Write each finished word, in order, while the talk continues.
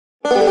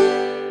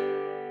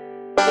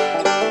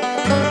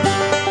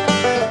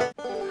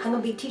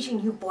be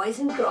teaching you boys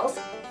and girls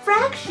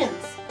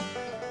fractions.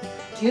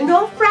 Do you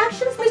know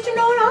fractions, Mr.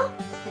 Know-It-All?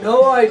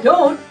 No, I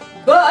don't,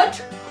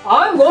 but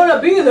I'm going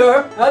to be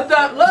there at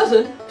that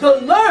lesson to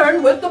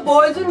learn with the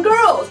boys and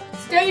girls.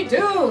 Stay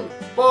tuned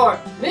for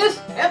Miss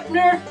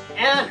Hefner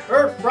and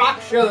her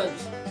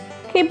fractions.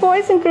 Okay,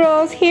 boys and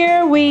girls,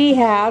 here we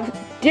have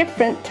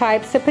different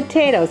types of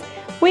potatoes.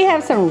 We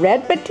have some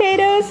red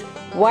potatoes,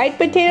 white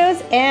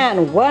potatoes,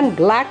 and one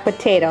black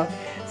potato.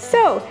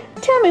 So,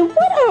 tell me,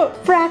 what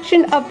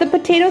fraction of the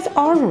potatoes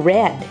are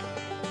red?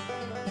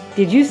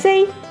 Did you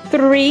say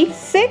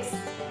 3/6?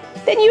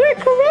 Then you are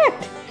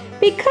correct,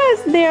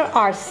 because there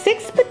are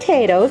 6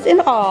 potatoes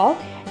in all,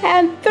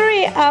 and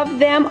 3 of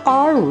them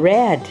are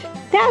red.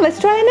 Now let's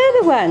try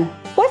another one.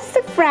 What's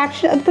the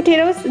fraction of the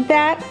potatoes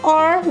that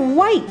are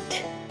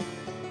white?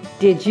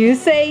 Did you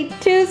say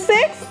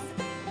 2/6?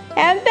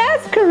 And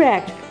that's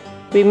correct.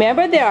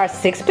 Remember, there are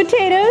 6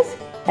 potatoes,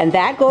 and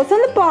that goes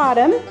on the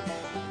bottom.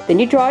 Then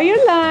you draw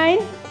your line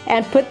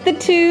and put the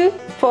 2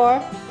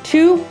 for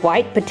 2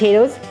 white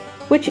potatoes,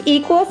 which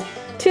equals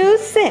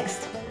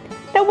 2/6.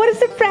 Now what is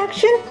the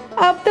fraction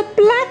of the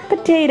black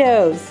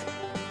potatoes?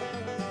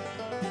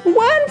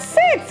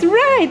 1/6,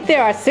 right.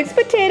 There are 6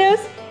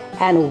 potatoes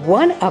and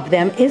 1 of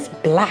them is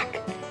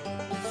black.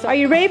 So are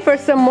you ready for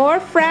some more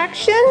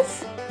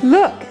fractions?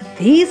 Look,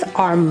 these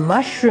are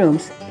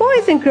mushrooms.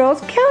 Boys and girls,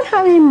 count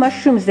how many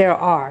mushrooms there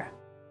are.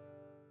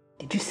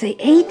 Did you say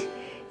 8?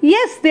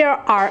 Yes, there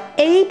are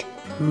 8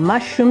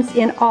 mushrooms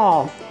in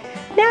all.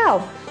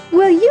 Now,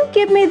 will you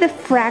give me the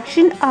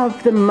fraction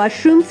of the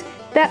mushrooms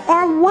that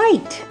are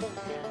white?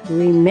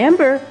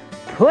 Remember,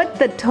 put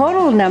the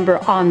total number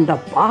on the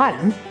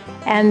bottom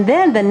and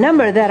then the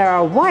number that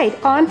are white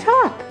on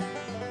top.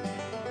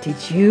 Did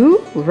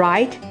you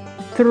write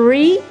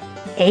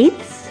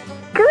 3/8?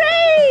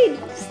 Great!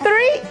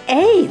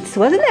 3/8.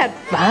 Wasn't that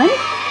fun?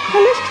 Now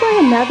let's try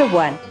another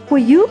one.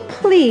 Will you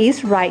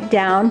please write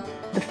down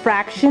the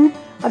fraction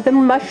of the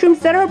mushrooms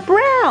that are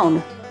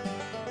brown?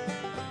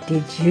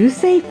 Did you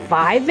say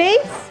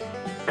 5/8?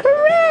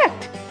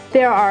 Correct!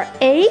 There are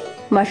 8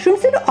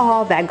 mushrooms in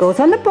all. That goes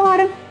on the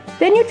bottom.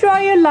 Then you draw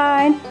your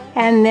line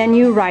and then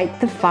you write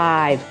the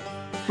 5.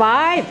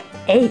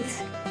 5/8.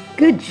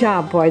 Good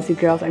job, boys and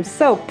girls. I'm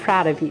so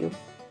proud of you.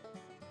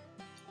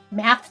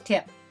 Math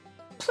tip.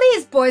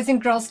 Please, boys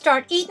and girls,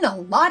 start eating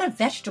a lot of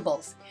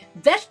vegetables.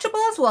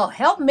 Vegetables will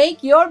help make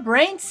your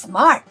brain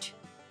smart.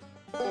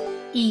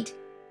 Eat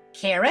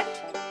carrot,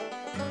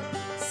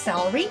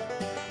 celery,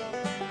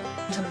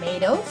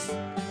 tomatoes,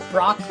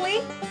 broccoli,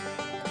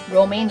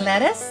 romaine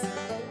lettuce,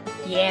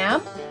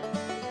 yam,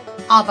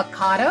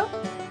 avocado,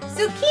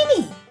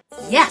 zucchini.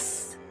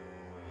 Yes!